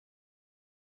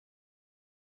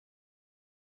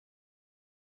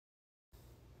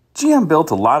GM built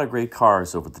a lot of great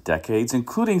cars over the decades,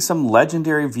 including some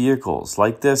legendary vehicles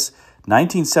like this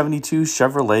 1972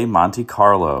 Chevrolet Monte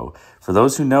Carlo. For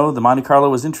those who know, the Monte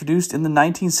Carlo was introduced in the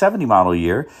 1970 model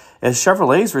year as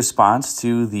Chevrolet's response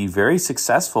to the very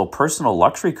successful personal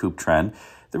luxury coupe trend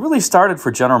that really started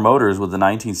for General Motors with the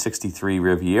 1963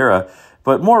 Riviera.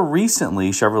 But more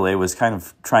recently, Chevrolet was kind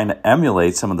of trying to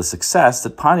emulate some of the success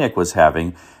that Pontiac was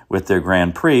having with their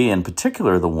Grand Prix, in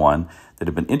particular the one that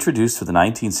had been introduced for the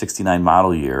 1969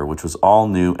 model year, which was all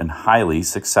new and highly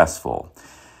successful.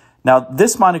 Now,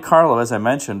 this Monte Carlo, as I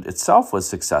mentioned, itself was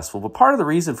successful, but part of the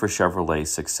reason for Chevrolet's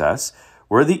success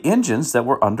were the engines that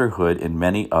were under hood in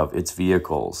many of its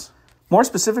vehicles. More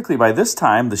specifically, by this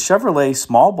time, the Chevrolet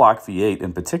small block V8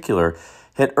 in particular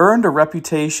had earned a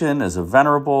reputation as a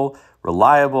venerable,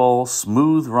 reliable,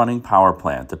 smooth-running power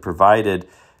plant that provided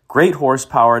great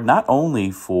horsepower not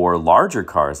only for larger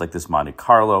cars like this Monte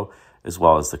Carlo, as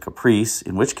well as the Caprice,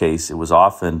 in which case it was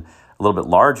often a little bit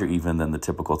larger even than the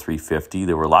typical 350.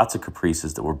 There were lots of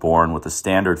Caprices that were born with a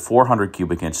standard 400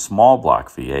 cubic inch small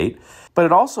block V8, but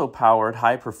it also powered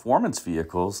high-performance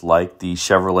vehicles like the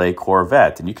Chevrolet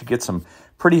Corvette, and you could get some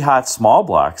pretty hot small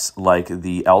blocks like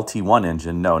the LT1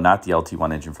 engine. No, not the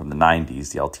LT1 engine from the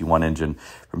 90s, the LT1 engine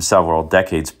from several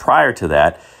decades prior to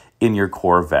that in your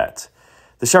Corvette.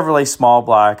 The Chevrolet small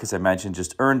block, as I mentioned,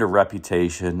 just earned a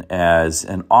reputation as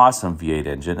an awesome V8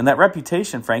 engine, and that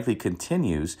reputation, frankly,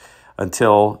 continues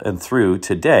until and through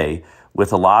today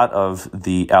with a lot of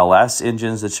the LS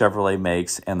engines that Chevrolet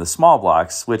makes and the small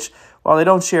blocks, which, while they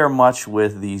don't share much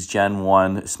with these Gen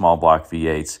 1 small block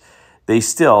V8s, they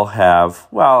still have,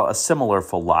 well, a similar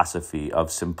philosophy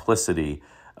of simplicity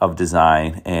of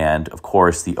design and, of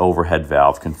course, the overhead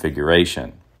valve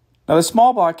configuration. Now, the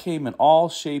small block came in all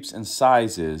shapes and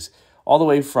sizes, all the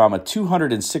way from a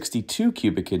 262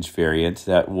 cubic inch variant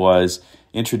that was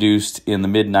introduced in the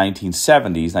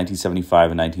mid-1970s,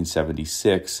 1975 and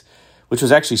 1976, which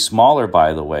was actually smaller,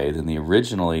 by the way, than the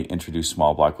originally introduced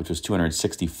small block, which was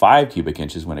 265 cubic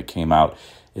inches when it came out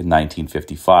in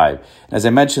 1955. And as I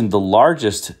mentioned, the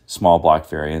largest small block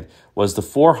variant was the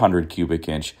 400 cubic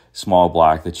inch small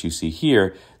block that you see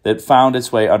here that found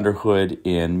its way under hood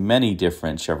in many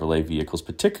different Chevrolet vehicles,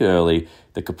 particularly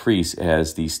the Caprice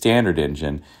as the standard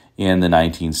engine in the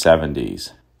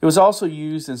 1970s. It was also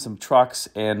used in some trucks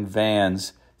and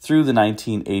vans through the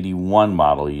 1981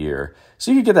 model year,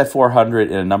 so you could get that 400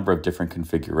 in a number of different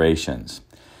configurations.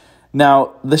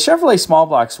 Now, the Chevrolet small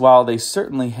blocks, while they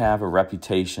certainly have a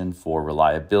reputation for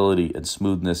reliability and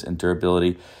smoothness and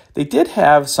durability, they did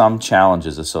have some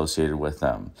challenges associated with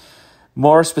them.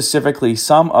 More specifically,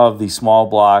 some of the small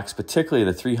blocks, particularly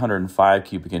the 305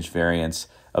 cubic inch variants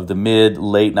of the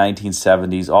mid-late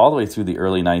 1970s all the way through the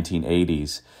early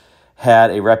 1980s,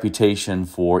 had a reputation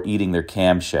for eating their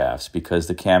camshafts because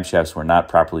the camshafts were not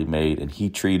properly made and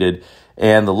heat treated,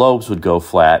 and the lobes would go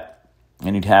flat,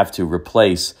 and you'd have to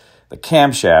replace the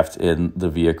camshaft in the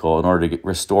vehicle in order to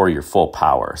restore your full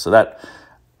power. So that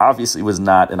obviously was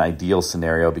not an ideal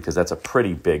scenario because that's a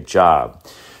pretty big job.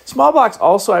 Small blocks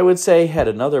also, I would say, had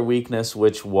another weakness,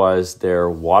 which was their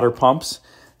water pumps.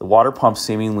 The water pumps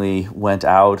seemingly went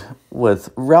out with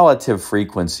relative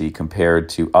frequency compared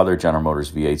to other General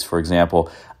Motors V8s. For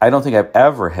example, I don't think I've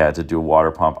ever had to do a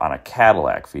water pump on a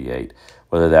Cadillac V8,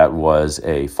 whether that was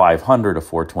a 500, a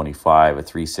 425, a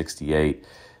 368.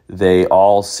 They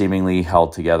all seemingly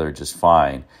held together just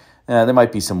fine. There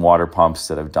might be some water pumps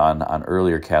that I've done on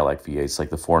earlier Cadillac V8s, like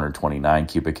the 429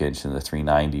 cubic inch and the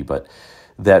 390, but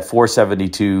that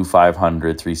 472,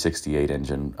 500, 368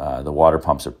 engine, the water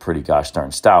pumps are pretty gosh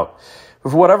darn stout.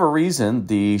 But for whatever reason,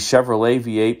 the Chevrolet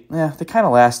V8, they kind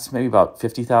of last maybe about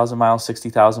 50,000 miles,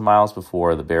 60,000 miles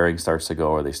before the bearing starts to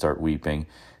go or they start weeping.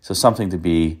 So something to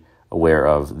be aware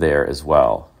of there as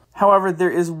well. However,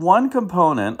 there is one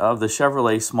component of the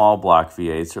Chevrolet small block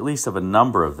V8s, or at least of a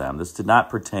number of them. This did not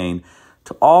pertain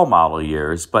to all model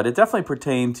years, but it definitely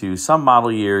pertained to some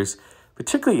model years,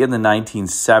 particularly in the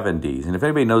 1970s. And if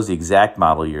anybody knows the exact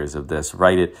model years of this,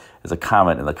 write it as a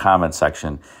comment in the comment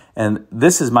section. And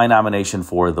this is my nomination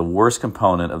for the worst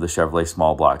component of the Chevrolet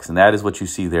small blocks, and that is what you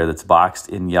see there that's boxed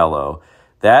in yellow.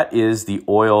 That is the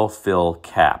oil fill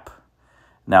cap.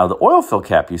 Now, the oil fill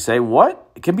cap, you say, what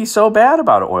can be so bad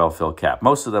about an oil fill cap?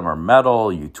 Most of them are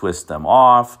metal. You twist them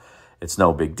off. It's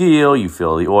no big deal. You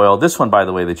fill the oil. This one, by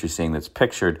the way, that you're seeing that's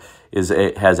pictured has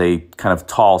a kind of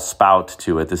tall spout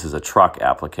to it. This is a truck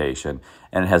application,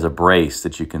 and it has a brace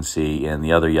that you can see in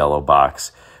the other yellow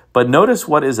box. But notice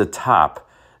what is atop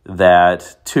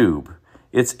that tube.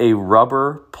 It's a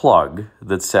rubber plug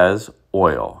that says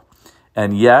oil.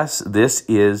 And yes, this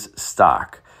is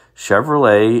stock.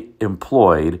 Chevrolet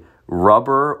employed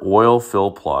rubber oil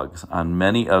fill plugs on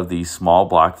many of these small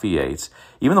block V8s,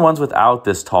 even the ones without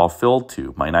this tall fill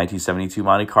tube. My 1972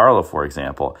 Monte Carlo, for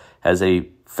example, has a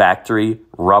factory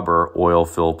rubber oil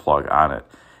fill plug on it.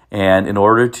 And in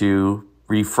order to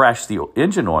refresh the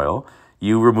engine oil,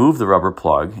 you remove the rubber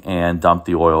plug and dump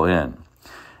the oil in.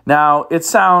 Now, it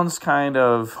sounds kind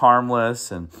of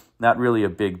harmless and not really a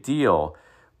big deal,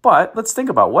 but let's think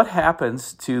about what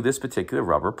happens to this particular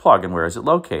rubber plug and where is it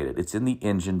located. It's in the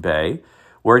engine bay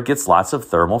where it gets lots of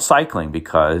thermal cycling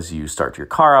because you start your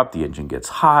car up, the engine gets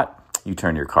hot, you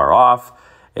turn your car off,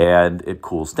 and it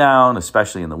cools down,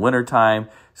 especially in the wintertime.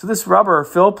 So this rubber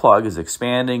fill plug is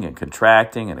expanding and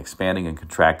contracting and expanding and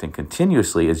contracting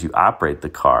continuously as you operate the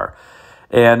car.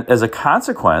 And as a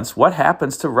consequence, what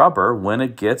happens to rubber when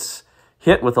it gets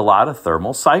hit with a lot of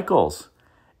thermal cycles?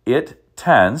 It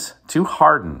tends to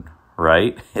harden,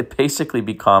 right? It basically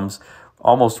becomes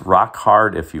almost rock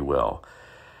hard, if you will.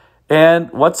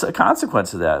 And what's a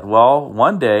consequence of that? Well,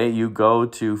 one day you go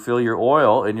to fill your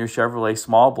oil in your Chevrolet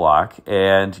small block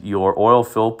and your oil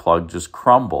fill plug just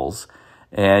crumbles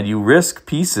and you risk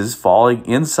pieces falling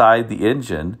inside the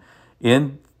engine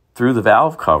in through the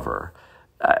valve cover.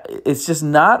 It's just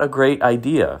not a great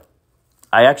idea.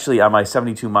 I actually, on my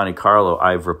 72 Monte Carlo,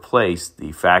 I've replaced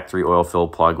the factory oil fill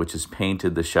plug, which is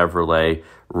painted the Chevrolet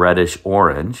reddish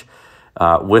orange,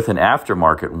 with an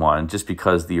aftermarket one, just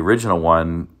because the original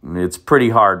one, it's pretty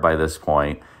hard by this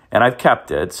point, and I've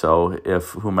kept it. So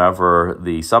if whomever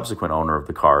the subsequent owner of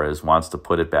the car is wants to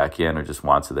put it back in or just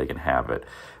wants it, they can have it.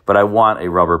 But I want a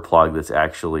rubber plug that's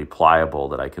actually pliable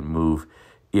that I can move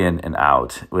in and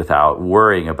out without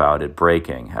worrying about it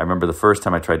breaking. I remember the first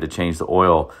time I tried to change the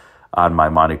oil on my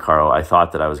Monte Carlo, I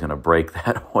thought that I was going to break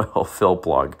that oil fill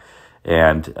plug.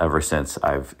 And ever since,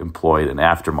 I've employed an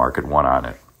aftermarket one on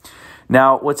it.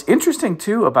 Now, what's interesting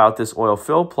too about this oil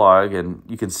fill plug, and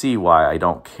you can see why I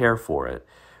don't care for it,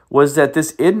 was that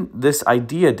this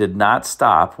idea did not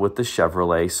stop with the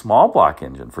Chevrolet small block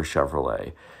engine for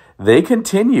Chevrolet. They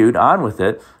continued on with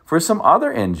it for some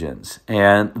other engines.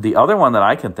 And the other one that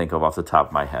I can think of off the top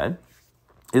of my head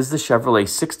is the Chevrolet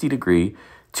 60-degree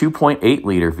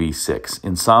 2.8-liter V6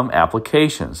 in some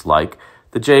applications, like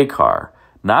the J car.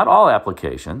 Not all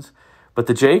applications, but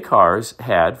the J cars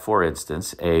had, for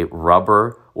instance, a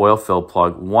rubber oil fill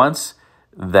plug once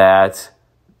that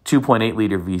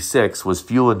 2.8-liter V6 was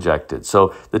fuel injected.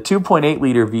 So the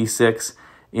 2.8-liter V6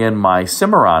 in my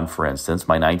Cimarron, for instance,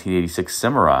 my 1986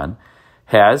 Cimarron,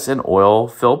 has an oil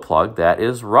fill plug that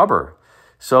is rubber.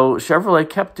 So Chevrolet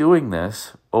kept doing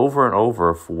this over and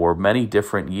over for many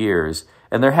different years,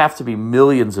 and there have to be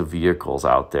millions of vehicles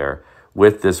out there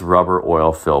with this rubber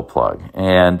oil fill plug.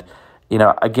 And, you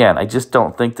know, again, I just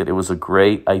don't think that it was a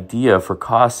great idea for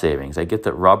cost savings. I get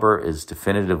that rubber is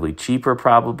definitively cheaper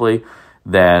probably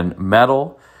than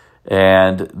metal,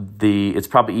 and it's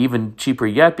probably even cheaper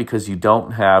yet because you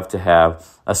don't have to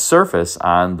have a surface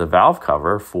on the valve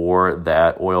cover for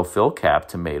that oil fill cap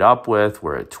to mate up with,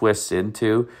 where it twists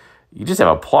into. You just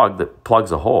have a plug that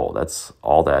plugs a hole. That's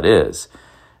all that is.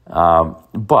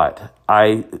 But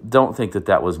I don't think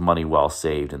that was money well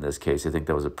saved in this case. I think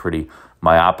that was a pretty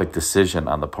myopic decision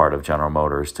on the part of General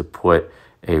Motors to put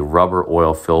a rubber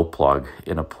oil fill plug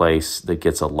in a place that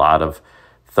gets a lot of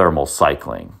thermal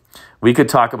cycling. We could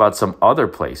talk about some other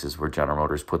places where General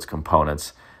Motors puts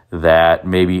components that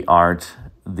maybe aren't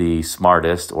the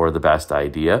smartest or the best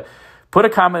idea. Put a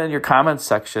comment in your comments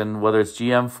section, whether it's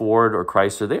GM, Ford, or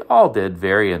Chrysler. They all did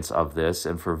variants of this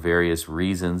and for various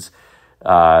reasons.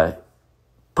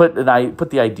 Put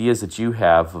the ideas that you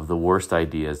have of the worst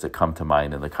ideas that come to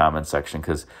mind in the comment section,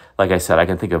 because, like I said, I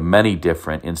can think of many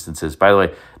different instances. By the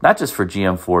way, not just for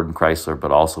GM, Ford, and Chrysler,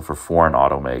 but also for foreign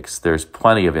automakes. There's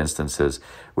plenty of instances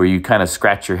where you kind of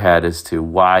scratch your head as to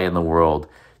why in the world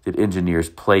did engineers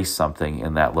place something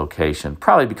in that location?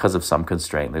 Probably because of some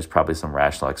constraint. There's probably some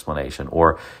rational explanation,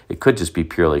 or it could just be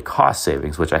purely cost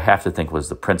savings, which I have to think was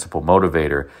the principal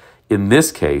motivator in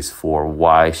this case for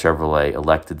why Chevrolet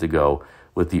elected to go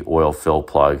with the oil fill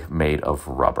plug made of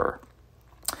rubber.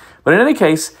 But in any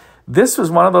case, this was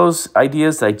one of those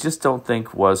ideas that I just don't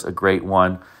think was a great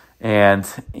one. And,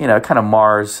 you know, it kind of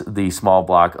mars the small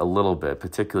block a little bit,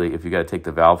 particularly if you got to take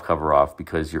the valve cover off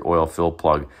because your oil fill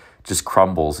plug just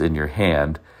crumbles in your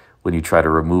hand when you try to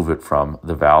remove it from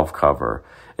the valve cover.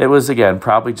 It was, again,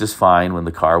 probably just fine when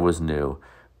the car was new.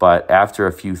 But after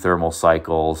a few thermal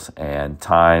cycles and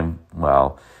time,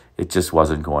 well, it just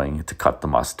wasn't going to cut the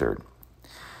mustard.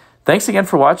 Thanks again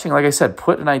for watching. Like I said,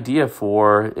 put an idea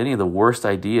for any of the worst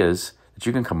ideas that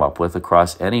you can come up with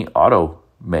across any auto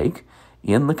make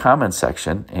in the comment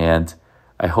section, and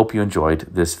I hope you enjoyed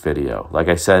this video. Like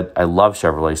I said, I love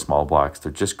Chevrolet small blocks.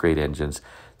 They're just great engines.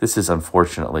 This is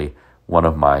unfortunately one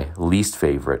of my least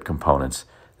favorite components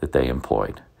that they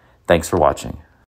employed. Thanks for watching.